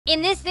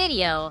In this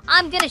video,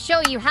 I'm gonna show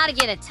you how to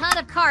get a ton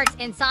of carts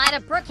inside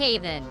of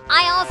Brookhaven.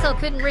 I also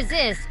couldn't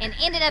resist and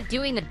ended up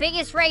doing the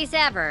biggest race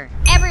ever.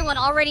 Everyone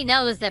already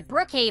knows that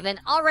Brookhaven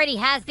already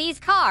has these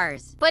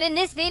cars. But in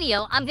this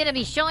video, I'm gonna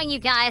be showing you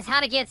guys how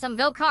to get some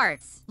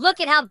go-karts. Look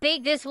at how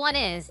big this one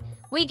is.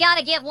 We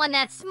gotta get one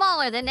that's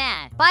smaller than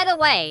that. By the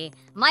way,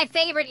 my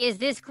favorite is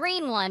this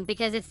green one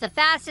because it's the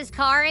fastest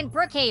car in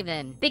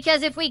Brookhaven.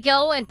 Because if we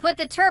go and put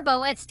the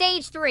turbo at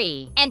stage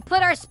 3 and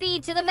put our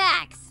speed to the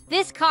max,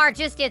 this car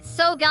just gets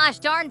so gosh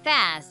darn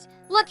fast.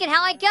 Look at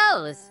how it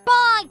goes.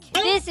 Bonk!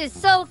 This is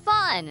so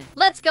fun.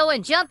 Let's go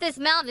and jump this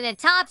mountain at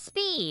top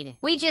speed.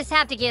 We just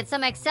have to get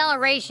some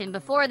acceleration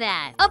before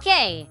that.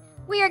 Okay,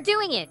 we are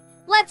doing it.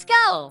 Let's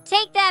go!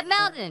 Take that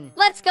mountain!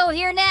 Let's go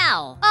here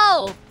now!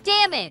 Oh,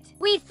 damn it!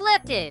 We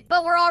flipped it,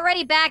 but we're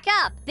already back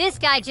up. This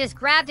guy just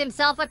grabbed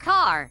himself a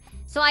car,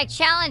 so I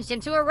challenged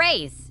him to a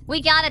race.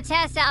 We gotta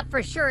test out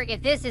for sure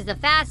if this is the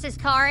fastest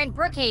car in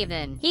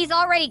Brookhaven. He's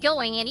already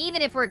going, and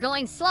even if we're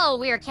going slow,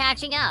 we are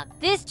catching up.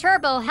 This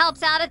turbo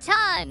helps out a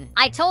ton.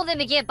 I told him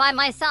to get by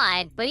my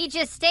side, but he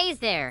just stays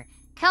there.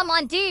 Come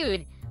on,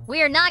 dude.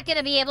 We are not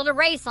gonna be able to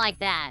race like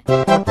that.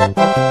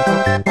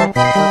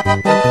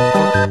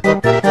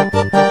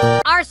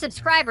 Our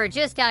subscriber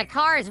just got a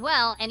car as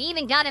well, and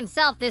even got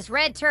himself this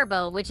red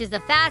turbo, which is the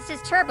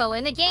fastest turbo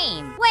in the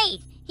game.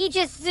 Wait! He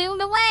just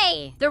zoomed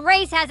away! The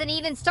race hasn't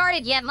even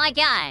started yet, my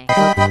guy.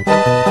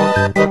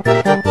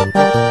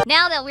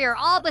 Now that we are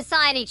all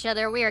beside each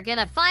other, we are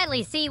gonna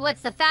finally see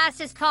what's the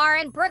fastest car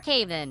in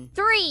Brookhaven.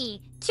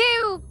 3,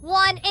 2,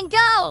 1, and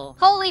go!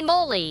 Holy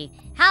moly!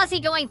 How's he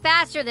going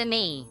faster than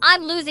me?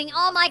 I'm losing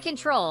all my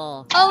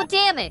control. Oh,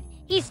 damn it!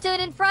 He stood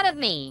in front of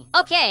me.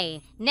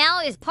 Okay, now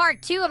is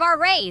part 2 of our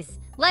race.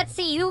 Let's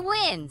see who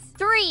wins.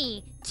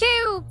 3,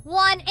 2,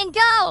 1, and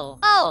go!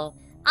 Oh!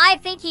 I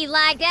think he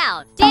lagged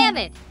out. Damn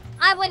it!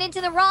 I went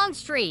into the wrong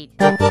street.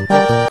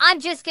 I'm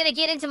just gonna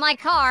get into my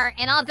car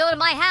and I'll go to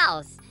my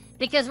house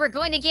because we're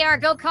going to get our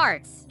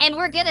go-karts and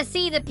we're gonna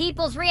see the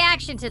people's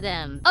reaction to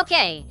them.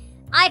 Okay,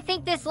 I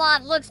think this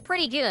lot looks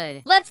pretty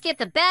good. Let's get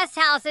the best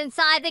house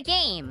inside the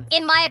game.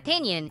 In my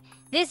opinion,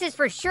 this is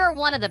for sure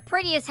one of the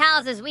prettiest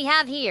houses we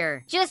have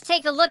here. Just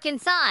take a look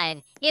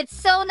inside. It's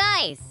so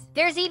nice.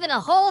 There's even a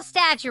whole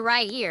statue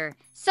right here.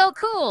 So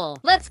cool!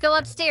 Let's go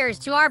upstairs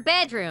to our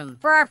bedroom.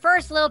 For our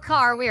first little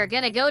car, we are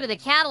gonna go to the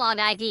catalog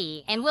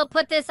ID, and we'll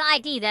put this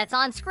ID that's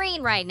on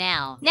screen right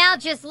now. Now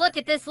just look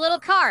at this little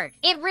cart.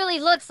 It really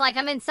looks like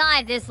I'm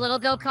inside this little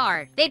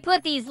go-kart. They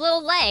put these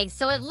little legs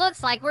so it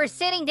looks like we're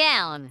sitting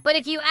down. But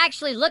if you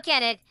actually look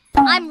at it,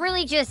 I'm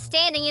really just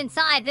standing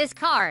inside this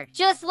cart.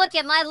 Just look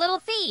at my little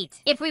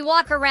feet. If we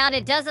walk around,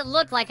 it doesn't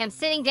look like I'm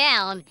sitting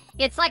down.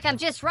 It's like I'm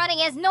just running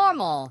as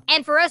normal.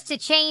 And for us to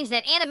change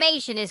that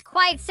animation is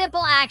quite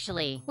simple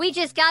actually. We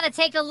just gotta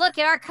take a look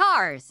at our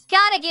cars.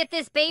 Gotta get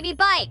this baby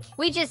bike.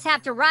 We just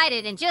have to ride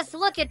it and just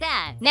look at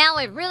that. Now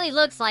it really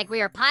looks like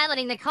we are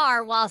piloting the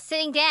car while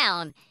sitting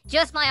down.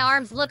 Just my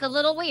arms look a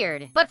little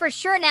weird. But for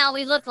sure now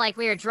we look like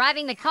we are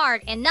driving the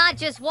cart and not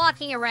just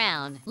walking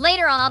around.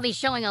 Later on I'll be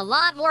showing a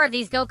lot more of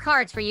these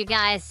go-karts for you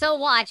guys, so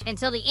watch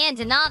until the end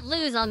to not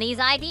lose on these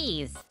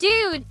IDs.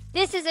 Dude,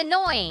 this is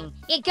annoying.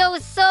 It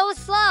goes so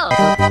slow.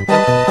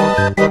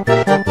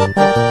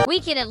 We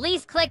can at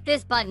least click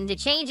this button to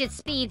change its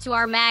speed to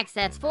our max,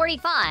 that's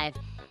 45.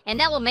 And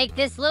that will make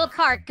this little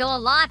cart go a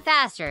lot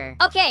faster.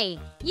 Okay,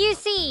 you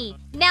see,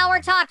 now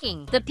we're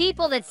talking. The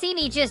people that see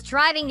me just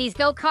driving these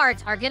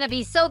go-karts are gonna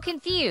be so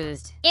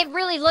confused. It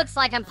really looks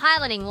like I'm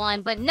piloting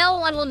one, but no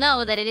one will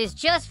know that it is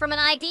just from an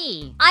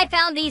ID. I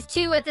found these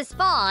two at the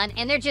spawn,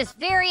 and they're just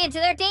very into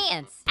their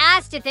dance.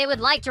 Asked if they would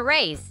like to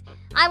race.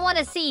 I want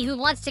to see who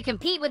wants to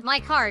compete with my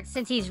cart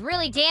since he's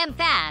really damn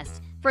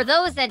fast. For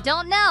those that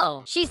don't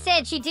know, she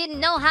said she didn't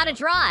know how to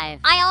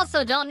drive. I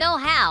also don't know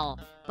how.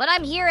 But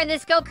I'm here in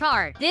this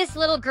go-kart. This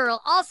little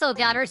girl also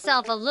got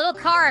herself a little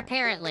car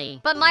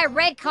apparently. But my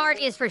red cart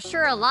is for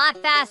sure a lot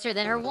faster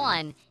than her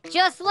one.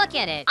 Just look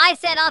at it. I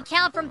said I'll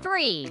count from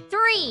 3.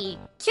 3,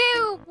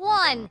 2,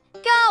 1,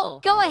 go!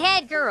 Go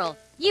ahead, girl.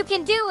 You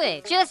can do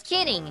it. Just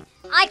kidding.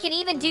 I can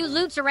even do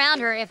loops around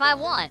her if I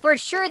want. For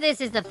sure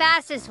this is the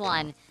fastest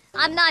one.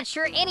 I'm not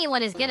sure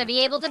anyone is gonna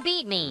be able to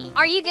beat me.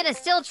 Are you gonna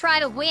still try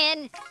to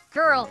win?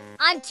 Girl,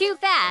 I'm too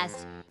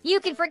fast. You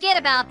can forget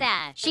about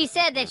that. She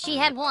said that she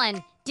had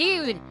won.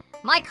 Dude,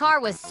 my car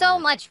was so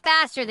much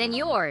faster than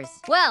yours.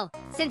 Well,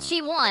 since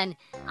she won,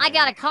 I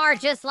got a car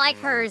just like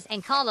hers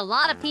and called a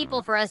lot of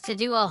people for us to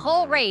do a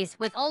whole race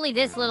with only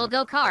this little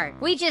go-kart.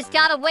 We just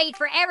gotta wait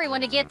for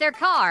everyone to get their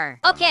car.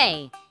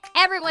 Okay,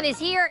 everyone is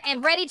here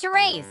and ready to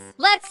race.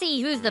 Let's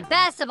see who's the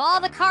best of all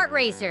the kart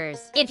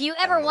racers. If you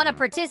ever want to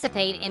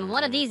participate in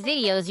one of these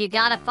videos, you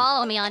gotta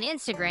follow me on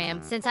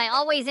Instagram since I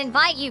always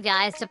invite you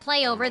guys to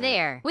play over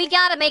there. We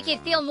gotta make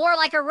it feel more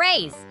like a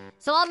race.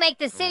 So I'll make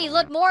the city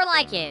look more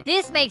like it.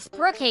 This makes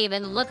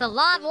Brookhaven look a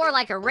lot more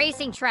like a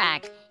racing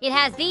track. It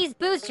has these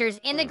boosters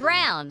in the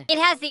ground. It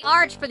has the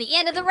arch for the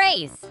end of the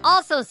race.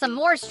 Also some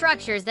more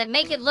structures that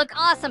make it look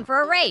awesome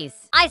for a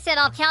race. I said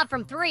I'll count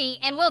from 3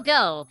 and we'll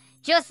go.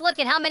 Just look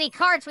at how many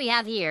carts we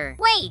have here.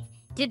 Wait,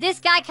 Did this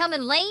guy come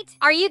in late?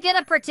 Are you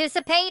gonna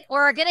participate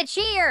or are gonna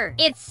cheer?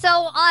 It's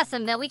so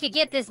awesome that we could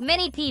get this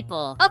many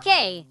people.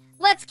 Okay,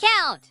 let's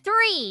count.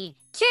 3,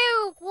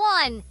 2,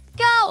 1,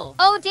 go!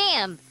 Oh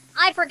damn,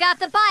 I forgot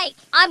the bike.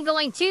 I'm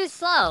going too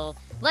slow.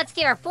 Let's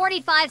get our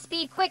 45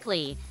 speed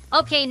quickly.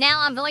 Okay,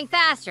 now I'm going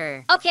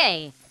faster.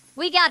 Okay,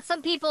 we got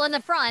some people in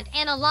the front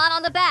and a lot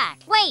on the back.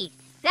 Wait,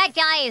 that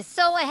guy is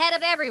so ahead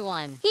of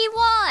everyone. He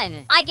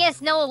won! I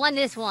guess Noah won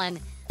this one.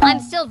 I'm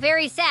still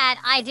very sad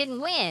I didn't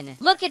win.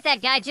 Look at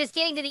that guy just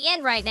getting to the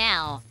end right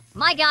now.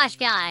 My gosh,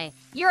 guy,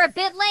 you're a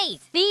bit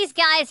late. These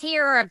guys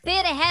here are a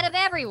bit ahead of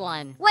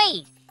everyone.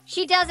 Wait,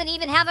 she doesn't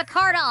even have a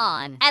cart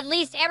on. At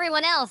least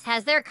everyone else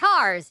has their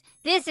cars.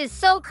 This is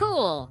so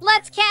cool.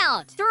 Let's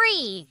count.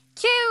 3,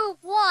 2,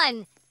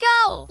 1,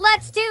 go!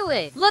 Let's do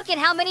it. Look at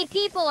how many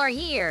people are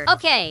here.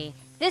 Okay,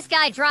 this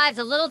guy drives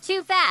a little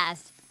too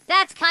fast.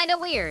 That's kind of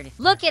weird.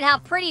 Look at how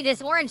pretty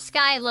this orange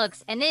sky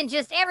looks, and then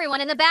just everyone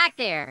in the back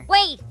there.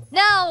 Wait,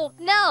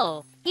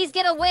 no, he's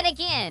gonna win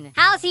again.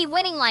 How's he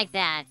winning like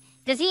that?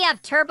 Does he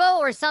have turbo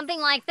or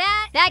something like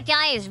that? That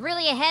guy is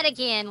really ahead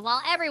again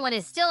while everyone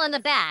is still in the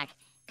back.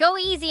 Go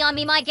easy on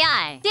me, my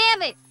guy.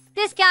 Damn it,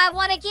 this guy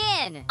won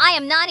again. I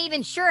am not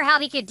even sure how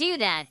he could do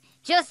that.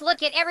 Just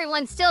look at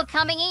everyone still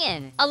coming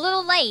in. A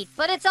little late,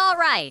 but it's all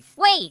right.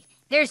 Wait,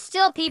 there's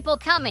still people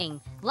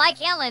coming.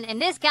 Like Ellen,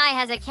 and this guy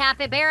has a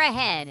capybara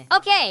head.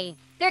 Okay,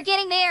 they're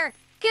getting there.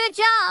 Good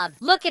job.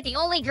 Look at the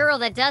only girl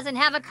that doesn't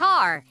have a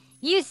car.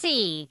 You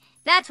see,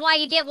 that's why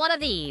you get one of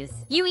these.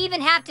 You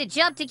even have to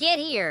jump to get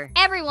here.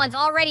 Everyone's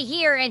already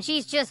here and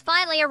she's just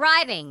finally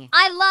arriving.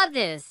 I love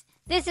this.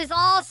 This is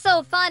all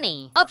so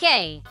funny.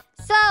 Okay,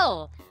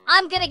 so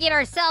I'm gonna get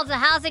ourselves a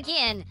house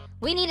again.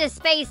 We need a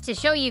space to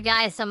show you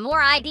guys some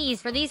more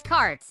IDs for these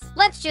carts.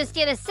 Let's just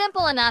get a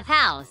simple enough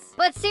house.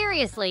 But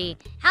seriously,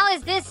 how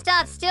is this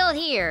stuff still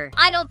here?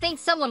 I don't think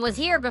someone was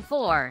here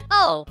before.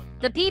 Oh,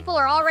 the people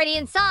are already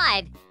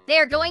inside.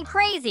 They're going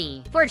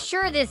crazy. For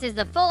sure this is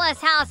the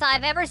fullest house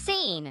I've ever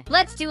seen.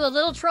 Let's do a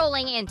little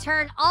trolling and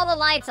turn all the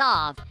lights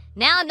off.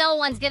 Now no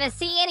one's gonna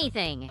see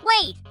anything.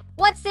 Wait!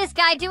 What's this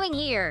guy doing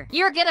here?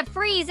 You're gonna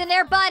freeze in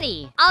there,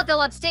 buddy. I'll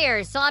go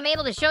upstairs so I'm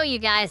able to show you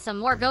guys some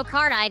more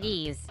go-kart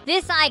IDs.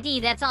 This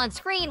ID that's on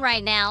screen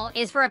right now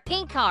is for a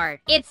pink cart.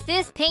 It's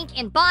this pink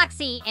and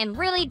boxy and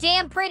really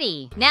damn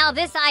pretty. Now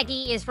this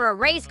ID is for a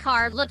race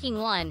car looking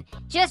one.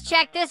 Just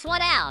check this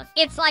one out.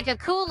 It's like a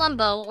cool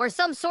Lambo or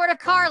some sort of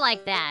car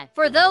like that.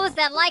 For those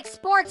that like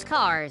sports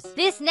cars.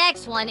 This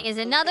next one is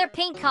another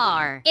pink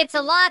car. It's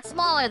a lot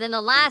smaller than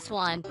the last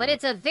one, but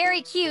it's a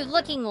very cute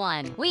looking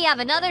one. We have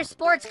another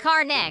sports car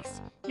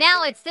next.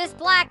 Now it's this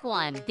black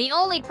one. The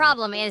only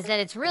problem is that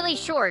it's really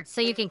short, so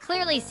you can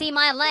clearly see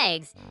my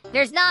legs.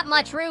 There's not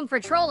much room for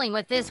trolling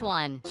with this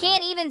one.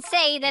 Can't even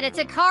say that it's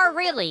a car,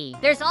 really.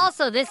 There's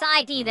also this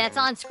ID that's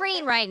on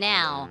screen right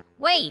now.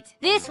 Wait,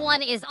 this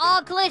one is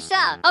all glitched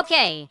up.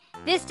 Okay,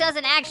 this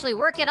doesn't actually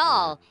work at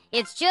all.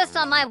 It's just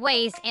on my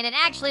waist, and it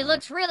actually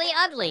looks really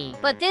ugly.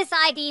 But this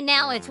ID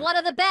now, it's one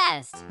of the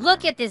best.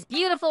 Look at this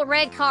beautiful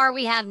red car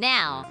we have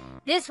now.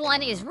 This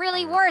one is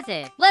really worth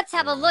it. Let's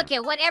have a look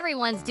at what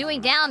everyone's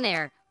doing down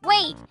there.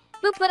 Wait,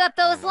 who put up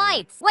those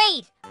lights?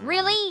 Wait,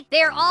 really?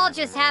 They're all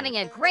just having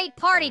a great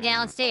party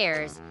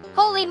downstairs.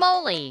 Holy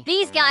moly,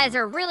 these guys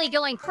are really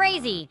going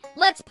crazy.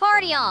 Let's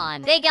party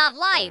on. They got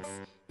lights.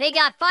 They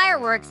got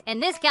fireworks,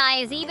 and this guy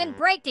is even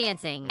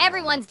breakdancing.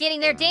 Everyone's getting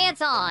their dance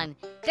on.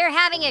 They're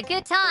having a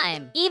good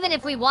time. Even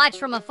if we watch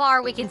from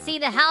afar, we can see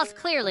the house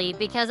clearly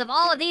because of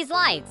all of these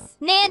lights.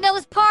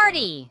 Nando's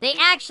party! They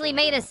actually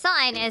made a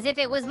sign as if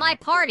it was my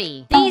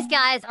party. These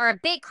guys are a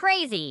bit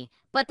crazy,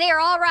 but they are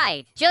all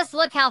right. Just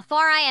look how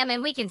far I am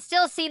and we can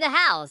still see the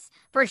house.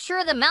 For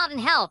sure the mountain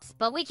helps,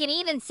 but we can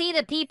even see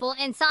the people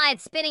inside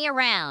spinning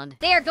around.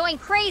 They are going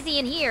crazy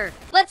in here.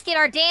 Let's get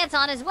our dance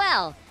on as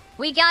well.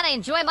 We gotta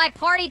enjoy my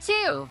party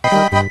too.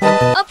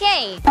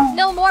 Okay,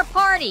 no more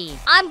party.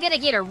 I'm gonna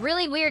get a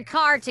really weird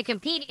car to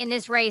compete in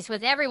this race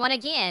with everyone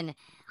again.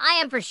 I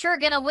am for sure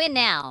gonna win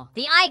now.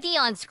 The ID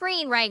on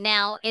screen right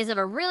now is of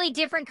a really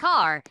different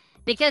car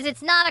because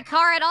it's not a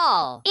car at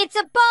all. It's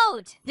a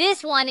boat.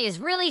 This one is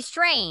really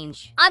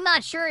strange. I'm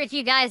not sure if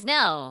you guys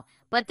know,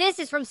 but this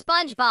is from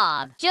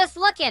SpongeBob. Just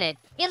look at it.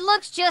 It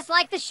looks just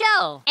like the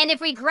show. And if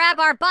we grab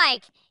our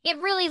bike, it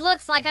really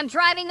looks like I'm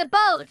driving the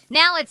boat.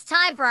 Now it's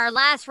time for our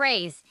last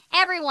race.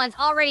 Everyone's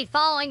already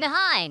following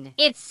behind.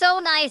 It's so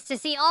nice to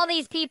see all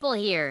these people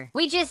here.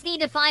 We just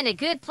need to find a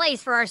good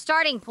place for our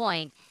starting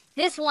point.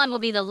 This one will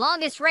be the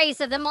longest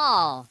race of them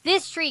all.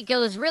 This street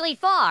goes really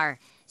far,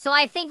 so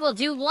I think we'll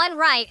do one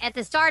right at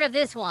the start of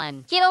this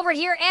one. Get over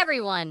here,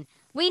 everyone.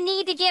 We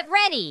need to get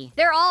ready.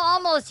 They're all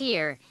almost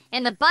here,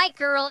 and the bike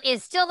girl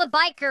is still the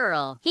bike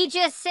girl. He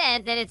just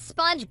said that it's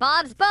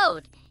SpongeBob's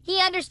boat. He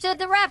understood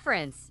the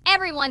reference.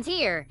 Everyone's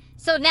here,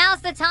 so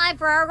now's the time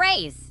for our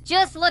race.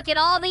 Just look at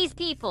all these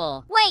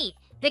people. Wait,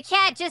 the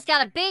cat just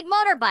got a big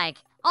motorbike.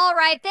 All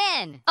right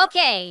then.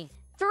 Okay,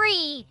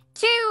 3,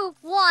 2,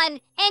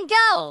 1, and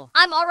go.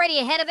 I'm already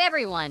ahead of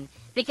everyone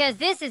because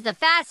this is the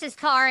fastest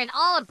car in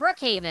all of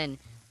Brookhaven.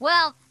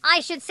 Well,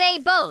 I should say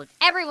both.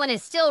 Everyone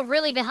is still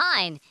really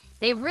behind.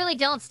 They really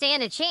don't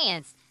stand a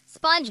chance.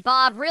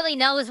 SpongeBob really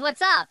knows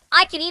what's up.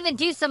 I can even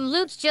do some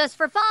loops just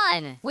for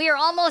fun. We are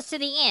almost to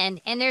the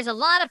end, and there's a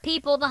lot of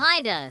people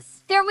behind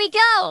us. There we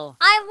go!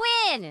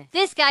 I win!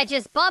 This guy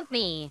just bumped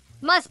me.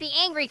 Must be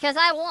angry because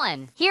I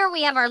won. Here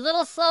we have our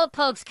little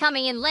slowpokes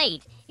coming in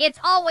late. It's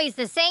always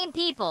the same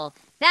people.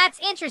 That's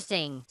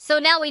interesting. So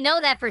now we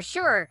know that for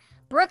sure.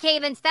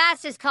 Brookhaven's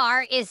fastest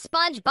car is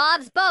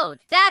SpongeBob's boat.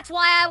 That's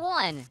why I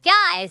won.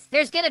 Guys,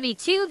 there's gonna be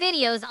 2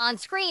 videos on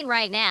screen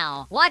right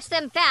now. Watch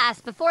them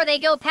fast before they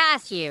go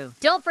past you.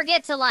 Don't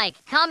forget to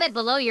like, comment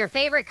below your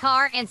favorite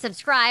car, and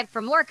subscribe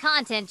for more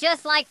content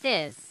just like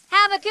this.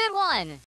 Have a good one!